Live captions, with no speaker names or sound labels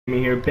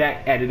Here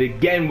back at it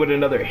again with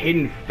another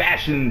hidden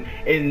fashion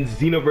in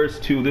Xenoverse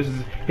 2. This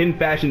is hidden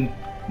fashion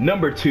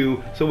number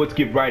 2, so let's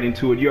get right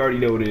into it. You already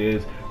know what it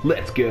is.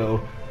 Let's go.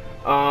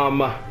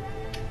 For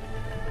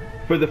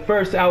the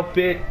first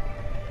outfit,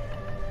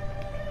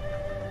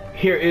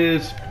 here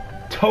is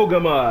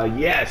Togama.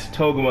 Yes,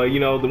 Togama,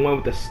 you know, the one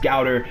with the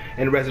Scouter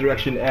and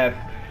Resurrection F.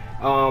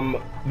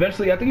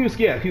 Eventually I think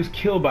he was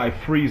killed by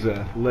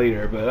Frieza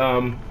later,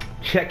 but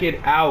check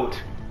it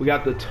out. We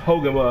got the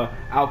Togama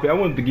outfit. I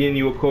wanted to get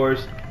you, of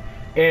course.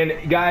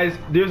 And guys,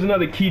 there's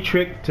another key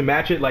trick to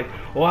match it. Like,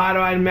 well, how do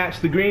I match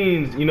the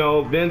greens? You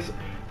know, Vince,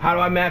 how do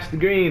I match the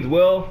greens?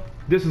 Well,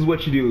 this is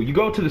what you do. You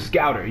go to the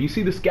Scouter. You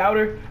see the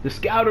Scouter? The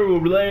Scouter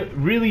will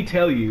really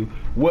tell you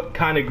what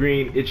kind of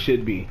green it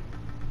should be.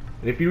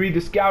 And if you read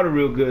the Scouter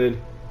real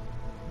good,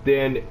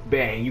 then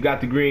bang, you got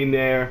the green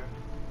there.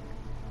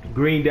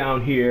 Green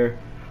down here.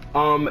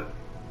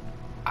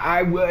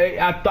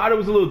 I thought it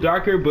was a little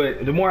darker,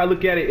 but the more I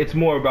look at it, it's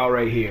more about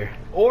right here.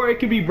 Or it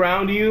could be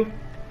brown to you.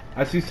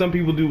 I see some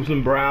people do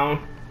some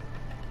brown,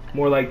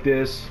 more like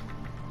this,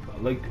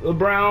 like a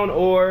brown,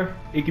 or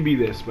it could be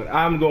this. But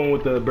I'm going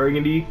with the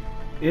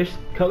burgundy-ish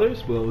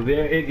colors. Well,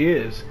 there it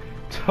is,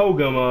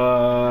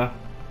 Togama.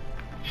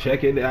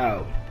 Check it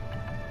out.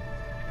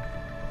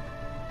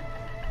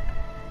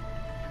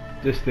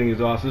 This thing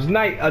is awesome. It's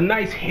a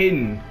nice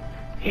hidden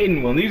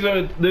one.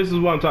 This is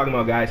what I'm talking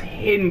about, guys.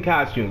 Hidden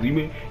costumes.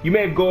 You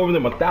may have go over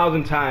them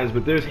 1,000 times,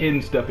 but there's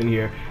hidden stuff in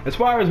here. As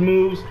far as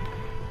moves,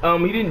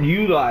 he didn't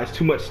utilize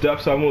too much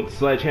stuff, so I went with the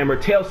Sledgehammer.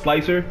 Tail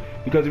Slicer,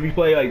 because if you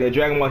play like the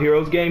Dragon Ball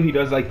Heroes game, he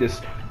does like this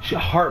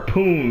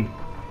harpoon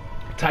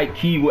type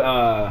key,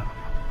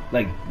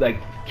 like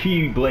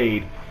key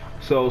blade.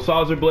 So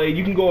Saucer Blade,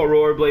 you can go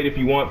Aurora Blade if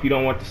you want, if you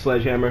don't want the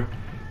Sledgehammer.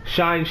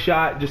 Shine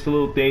Shot, just a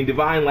little thing.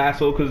 Divine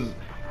Lasso, because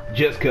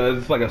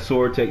it's like a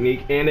sword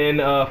technique. And then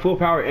Full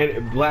Power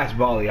and Blast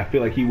Volley, I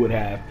feel like he would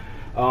have.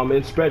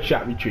 And Spread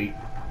Shot Retreat.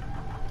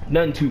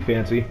 Nothing too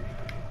fancy.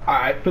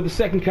 Alright, for the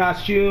second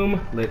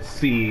costume, let's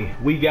see.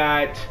 We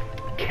got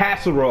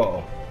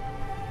Casserole.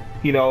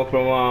 You know,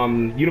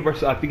 from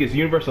Universe, I think it's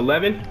Universe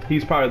 11.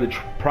 He's part of the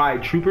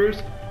Pride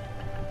Troopers.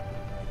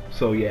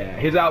 So yeah,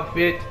 his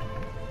outfit,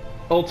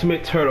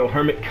 Ultimate Turtle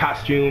Hermit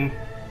costume.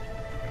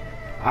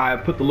 I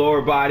put the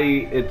lower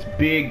body, it's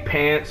big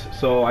pants,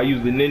 so I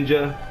use the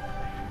ninja.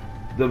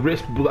 The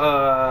wrist,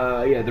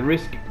 the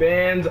wrist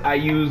bands, I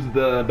use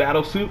the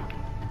battle suit.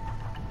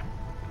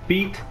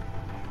 Feet,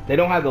 they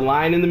don't have the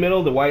line in the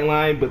middle, the white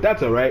line, but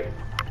that's alright.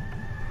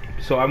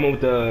 So I went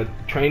with the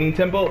training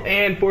tempo.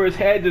 And for his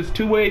head, there's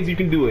two ways you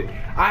can do it.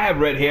 I have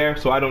red hair,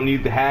 so I don't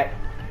need the hat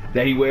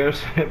that he wears.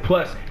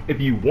 Plus,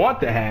 if you want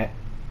the hat,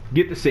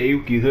 get the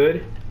Sayuki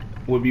hood,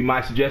 would be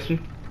my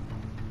suggestion.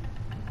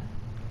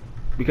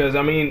 Because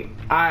I mean,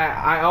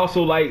 I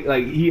also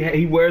like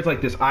he wears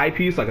like this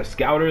eyepiece, like a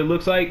Scouter it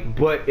looks like,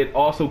 but it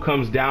also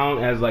comes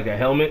down as like a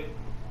helmet,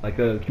 like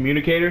a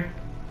communicator,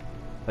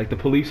 like the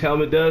police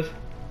helmet does.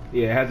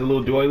 Yeah, it has the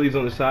little doilies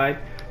on the side.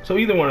 So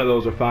either one of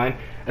those are fine.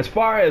 As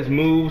far as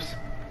moves,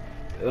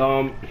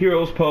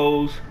 Heroes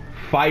Pose,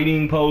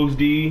 Fighting Pose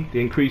D to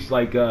increase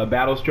like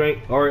battle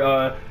strength,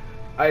 or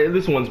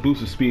this one's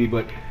boosted speed,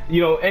 but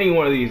you know, any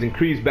one of these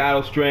increase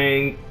battle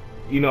strength,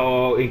 you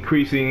know,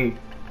 increasing.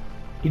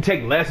 You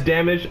take less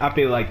damage. I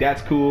feel like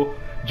that's cool.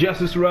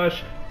 Justice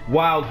Rush,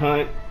 Wild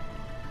Hunt,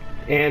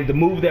 and the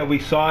move that we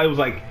saw, it was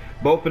like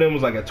both of them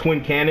was like a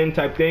twin cannon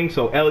type thing.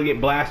 So Elegant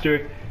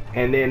Blaster,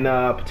 and then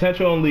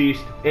Potential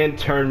Unleashed and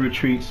Turn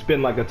Retreat,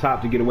 spin like a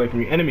top to get away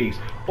from your enemies.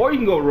 Or you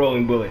can go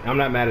Rolling Bullet. I'm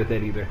not mad at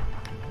that either.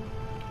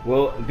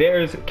 Well,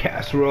 there's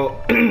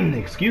Casserole.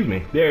 Excuse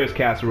me. There's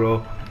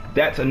Casserole.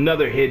 That's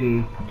another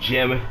hidden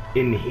gem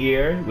in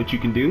here, which you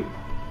can do.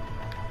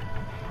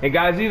 And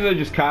guys, these are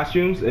just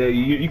costumes.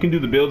 You can do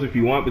the builds if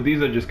you want, but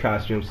these are just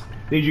costumes.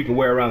 Things you can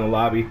wear around the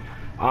lobby.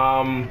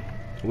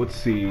 Let's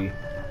see.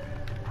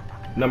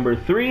 Number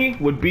 3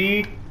 would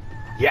be,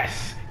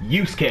 yes,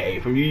 Yusuke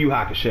from Yu Yu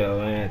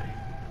Hakusho and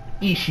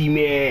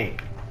Ishime.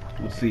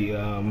 Let's see.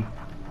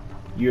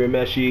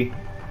 Urameshi.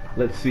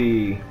 Let's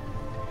see.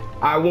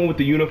 I went with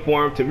the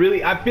uniform to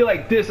really, I feel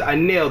like this, I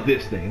nailed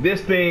this thing. This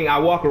thing, I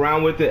walk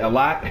around with it a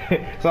lot.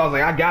 So I was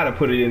like, I gotta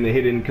put it in the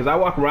hidden, because I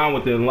walk around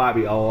with it in the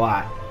lobby a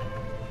lot.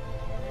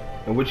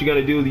 And what you're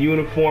gonna do with the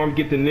uniform,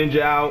 get the ninja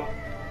out.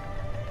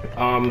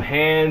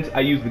 Hands, I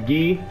use the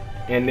gi.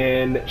 And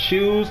then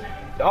shoes,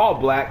 all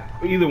black.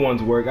 Either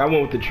ones work. I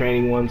went with the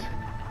training ones.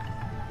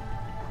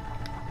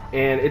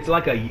 And it's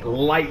like a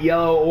light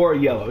yellow or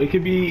yellow. It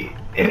could be,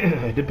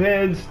 it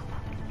depends.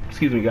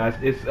 Excuse me, guys.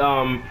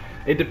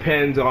 It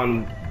depends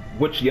on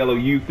which yellow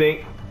you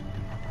think.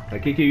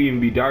 Like it could even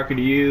be darker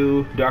to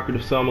you, darker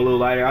to some, a little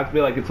lighter. I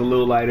feel like it's a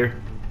little lighter.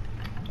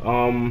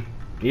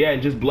 Yeah,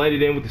 and just blend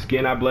it in with the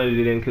skin. I blended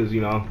it in because,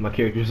 you know, my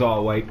character's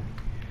all white.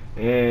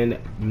 And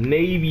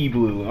navy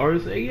blue, or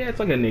yeah, it's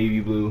like a navy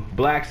blue.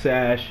 Black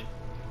sash,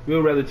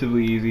 real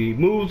relatively easy.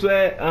 Moves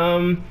at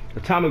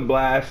Atomic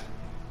Blast,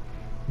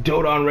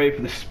 Dodon Ray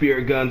for the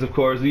spirit guns, of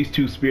course. These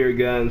two spirit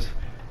guns,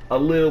 a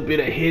little bit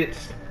of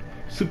hits,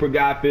 Super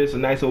God Fist, a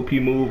nice OP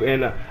move,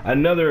 and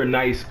another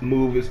nice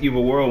move is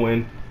Evil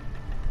Whirlwind.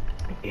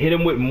 Hit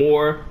him with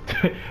more,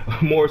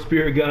 more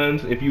spirit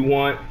guns if you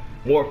want,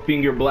 more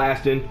finger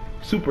blasting,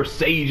 Super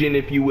Saiyan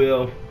if you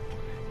will,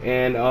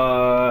 and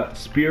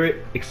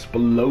Spirit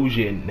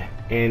Explosion.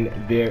 And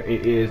there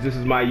it is. This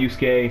is my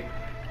Yusuke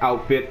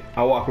outfit.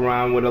 I walk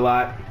around with a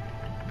lot.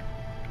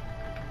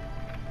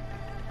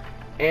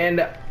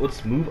 And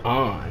let's move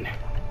on.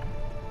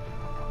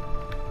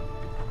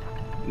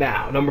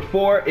 Now, number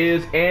 4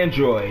 is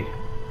Android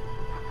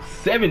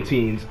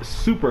 17's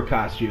super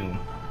costume.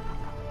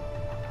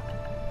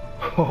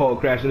 Oh,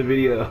 crashing the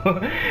video.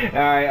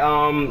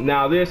 Alright,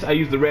 now this, I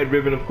use the red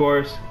ribbon, of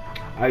course.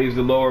 I use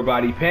the lower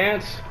body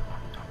pants.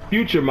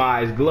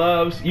 Futuremized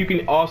gloves. You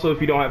can also,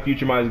 if you don't have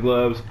Futuremized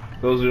gloves,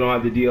 those who don't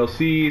have the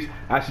DLCs,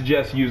 I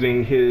suggest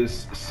using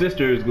his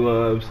sister's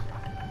gloves.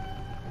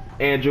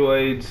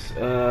 Androids,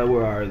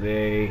 where are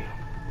they?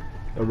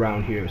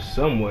 Around here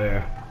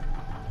somewhere.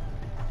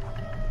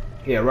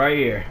 Yeah, right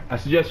here. I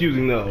suggest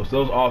using those.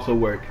 Those also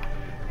work.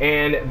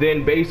 And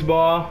then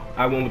baseball,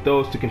 I went with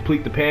those to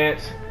complete the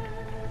pants.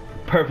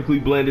 Perfectly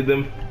blended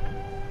them.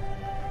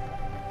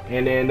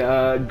 And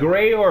then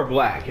gray or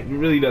black, it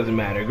really doesn't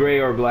matter, gray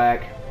or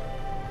black.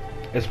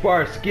 As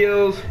far as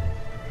skills,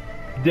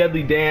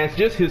 Deadly Dance,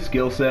 just his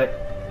skill set.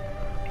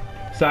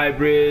 Side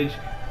bridge,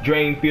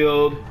 drain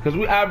field, because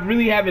I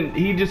really haven't,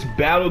 he just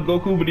battled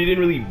Goku, but he didn't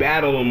really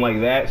battle him like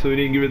that, so we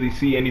didn't really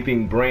see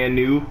anything brand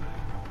new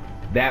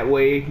that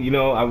way, you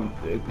know.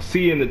 I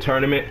see in the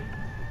tournament.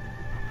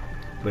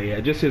 But yeah,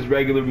 just his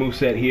regular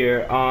moveset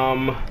here.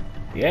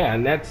 Yeah,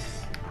 and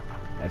that's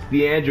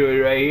the Android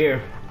right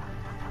here.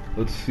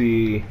 Let's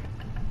see.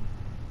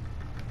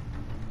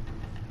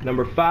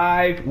 Number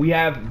 5, we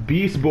have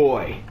Beast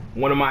Boy,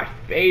 one of my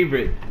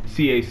favorite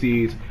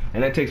CACs,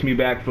 and that takes me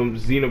back from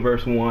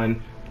Xenoverse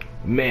 1.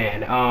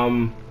 Man,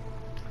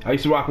 I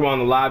used to walk around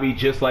the lobby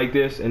just like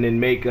this, and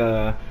then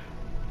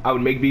I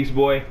would make Beast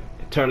Boy,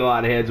 turn a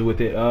lot of heads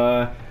with it.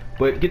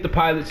 But get the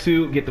pilot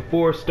suit, get the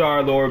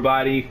 4-star lower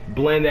body,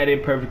 blend that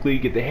in perfectly,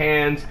 get the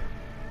hands,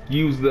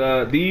 use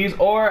these,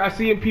 or I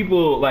see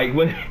people like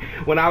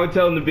when I would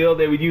tell them to build,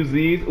 they would use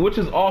these, which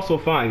is also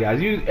fine,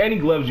 guys. Use any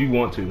gloves you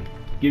want to,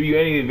 give you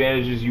any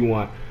advantages you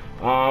want.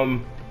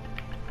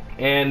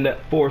 And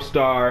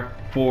 4-star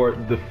for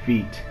the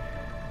feet.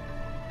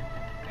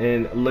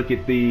 And look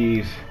at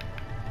these.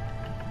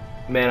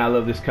 Man, I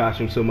love this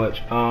costume so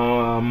much.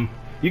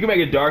 You can make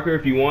it darker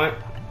if you want,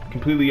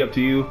 completely up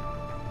to you.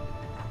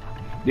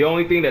 The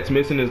only thing that's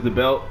missing is the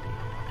belt,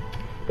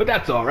 but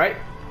that's alright.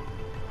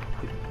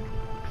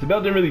 The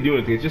belt didn't really do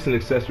anything, it's just an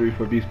accessory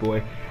for Beast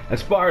Boy.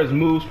 As far as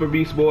moves for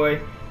Beast Boy,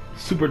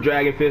 Super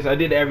Dragon Fist, I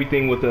did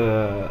everything with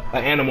an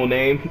animal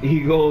name.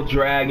 Eagle,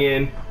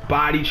 Dragon,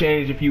 body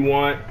change if you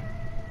want,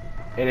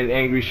 and an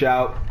angry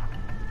shout.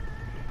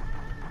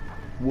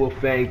 Wolf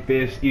Fang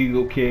Fist,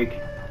 Eagle Kick,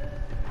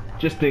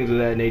 just things of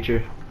that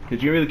nature,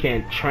 because you really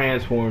can't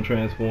transform.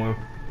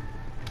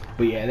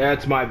 But yeah,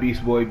 that's my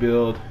Beast Boy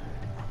build.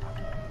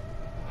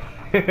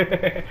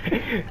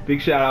 Big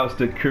shout outs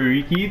to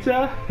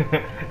Kurikita.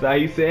 That's how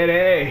you said,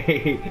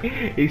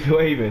 hey. He's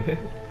waving.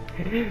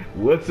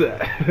 What's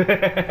up?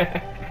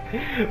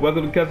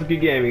 Welcome to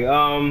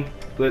Custom-Kit-Gamin.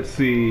 Let's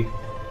see.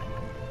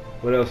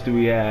 What else do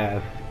we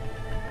have?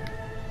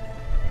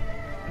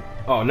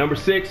 Oh, number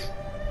 6,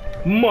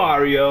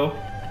 Mario.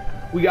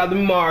 We got the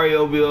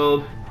Mario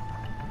build.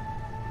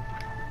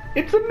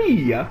 It's a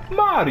me,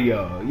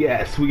 Mario.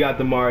 Yes, we got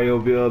the Mario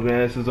build,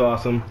 man. This is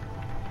awesome.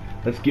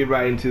 Let's get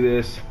right into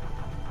this.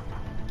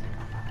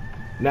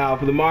 Now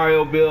for the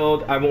Mario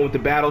build, I went with the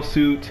battle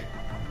suit,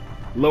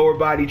 lower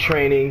body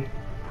training,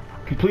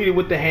 completed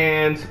with the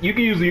hands. You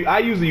can use I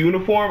use the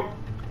uniform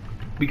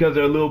because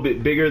they're a little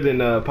bit bigger than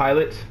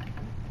pilots,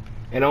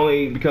 and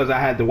only because I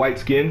had the white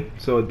skin,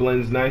 so it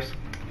blends nice.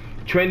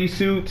 Trendy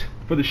suit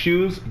for the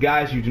shoes,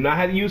 guys. You do not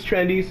have to use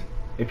trendies.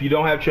 If you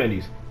don't have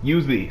trendies,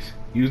 use these.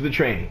 Use the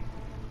training.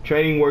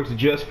 Training works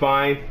just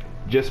fine.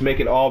 Just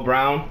make it all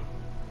brown.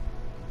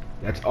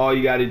 That's all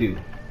you got to do.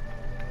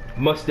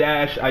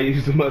 Mustache, I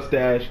use the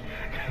mustache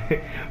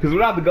because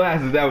without the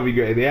glasses that would be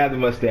great. They have the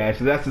mustache,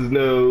 so that's his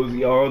nose,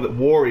 or the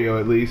Wario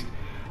at least.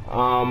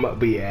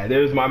 But yeah,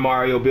 there's my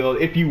Mario build.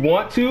 If you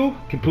want to,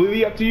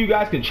 completely up to you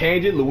guys, can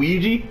change it.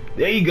 Luigi,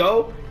 there you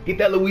go, get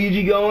that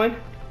Luigi going.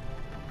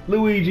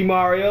 Luigi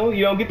Mario,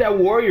 you know, get that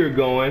Wario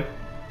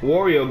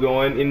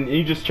going, and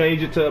you just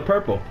change it to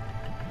purple.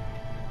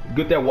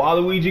 Get that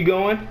Waluigi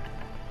going.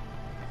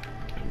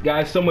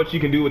 Guys, so much you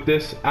can do with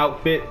this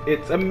outfit,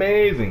 it's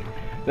amazing.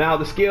 Now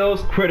the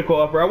skills,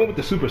 critical upper, I went with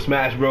the Super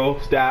Smash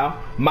Bros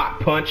style. Mach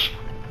punch,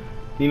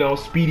 you know,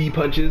 speedy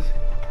punches.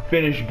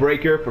 Finish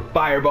breaker for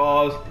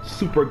fireballs.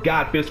 Super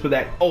God Fist for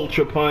that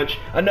ultra punch.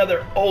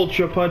 Another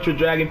ultra punch with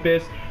Dragon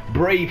Fist.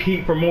 Brave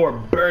Heat for more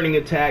burning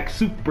attack.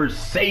 Super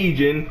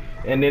Saiyan,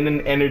 and then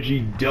an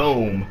energy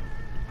dome.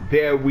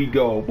 There we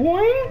go.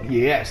 Boing!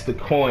 Yes, the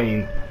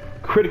coin.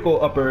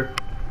 Critical upper.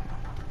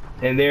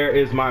 And there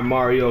is my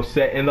Mario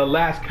set. And the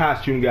last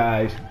costume,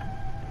 guys,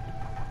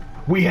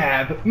 we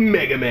have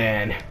Mega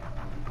Man.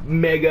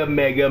 Mega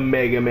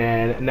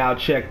Man. Now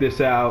check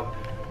this out.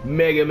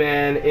 Mega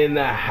Man in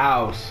the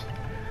house.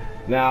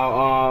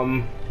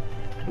 Now,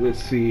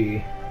 let's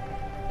see.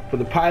 For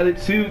the pilot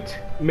suit,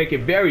 make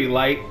it very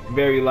light,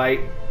 very light.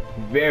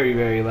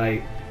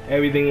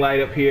 Everything light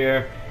up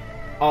here.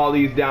 All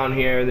these down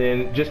here, and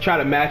then just try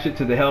to match it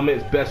to the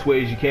helmet as best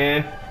way as you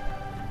can.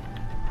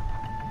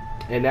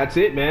 And that's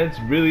it, man. It's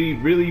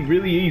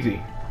really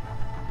easy.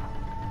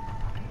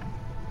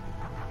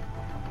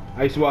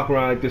 I used to walk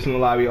around like this in the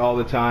lobby all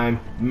the time,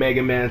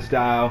 Mega Man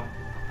style.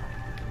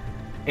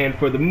 And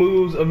for the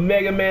moves of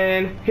Mega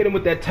Man, hit him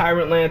with that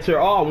Tyrant Lancer,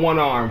 all one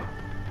arm.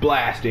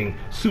 Blasting,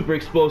 super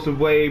explosive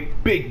wave,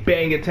 big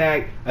bang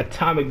attack,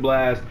 atomic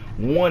blast,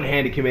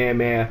 one-handed command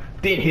man,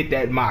 then hit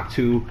that Mach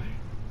 2.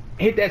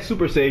 Hit that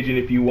Super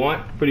Saiyan if you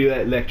want for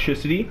the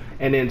electricity,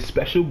 and then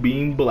special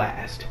beam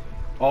blast.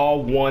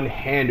 All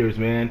one-handers,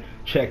 man.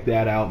 Check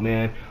that out,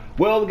 man.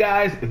 Well,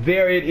 guys,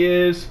 there it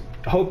is.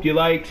 Hope you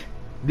liked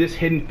this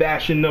hidden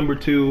fashion number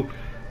 2.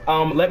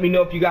 Let me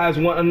know if you guys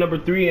want a number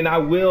 3, and I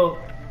will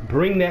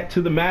bring that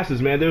to the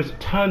masses, man. There's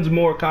tons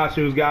more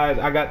costumes, guys.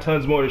 I got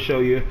tons more to show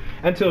you.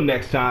 Until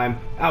next time,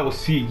 I will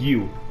see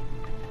you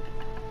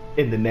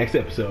in the next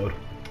episode.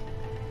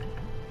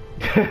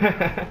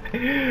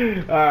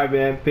 Alright,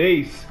 man.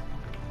 Peace.